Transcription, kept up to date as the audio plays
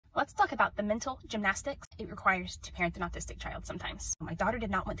Let's talk about the mental gymnastics it requires to parent an autistic child sometimes. My daughter did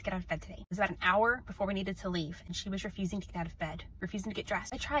not want to get out of bed today. It was about an hour before we needed to leave, and she was refusing to get out of bed, refusing to get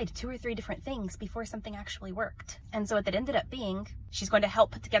dressed. I tried 2 or 3 different things before something actually worked. And so what that ended up being, she's going to help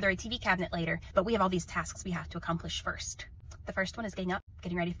put together a TV cabinet later, but we have all these tasks we have to accomplish first. The first one is getting up,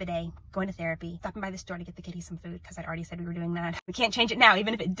 getting ready for the day, going to therapy, stopping by the store to get the kitty some food because I'd already said we were doing that. We can't change it now,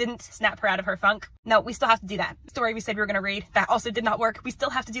 even if it didn't snap her out of her funk. No, we still have to do that. The story we said we were going to read, that also did not work. We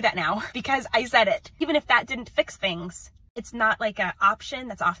still have to do that now because I said it. Even if that didn't fix things, it's not like an option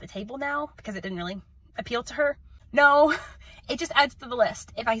that's off the table now because it didn't really appeal to her. No, it just adds to the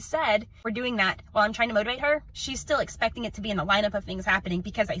list. If I said we're doing that while I'm trying to motivate her, she's still expecting it to be in the lineup of things happening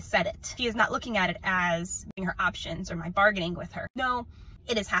because I said it. She is not looking at it as her options or my bargaining with her. No,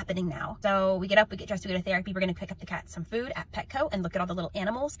 it is happening now. So we get up, we get dressed, we go to therapy. We're going to pick up the cat some food at Petco and look at all the little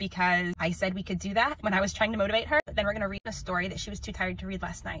animals because I said we could do that when I was trying to motivate her. But then we're going to read a story that she was too tired to read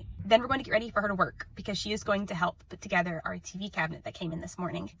last night. Then we're going to get ready for her to work because she is going to help put together our TV cabinet that came in this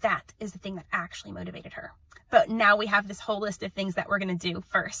morning. That is the thing that actually motivated her. But now we have this whole list of things that we're going to do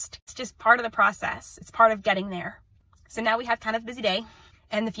first. It's just part of the process. It's part of getting there. So now we have kind of a busy day,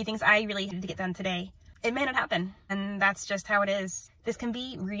 and the few things I really needed to get done today, it may not happen. And that's just how it is. This can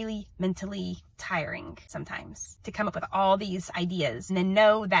be really mentally tiring sometimes to come up with all these ideas and then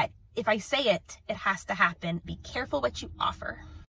know that if I say it, it has to happen. Be careful what you offer.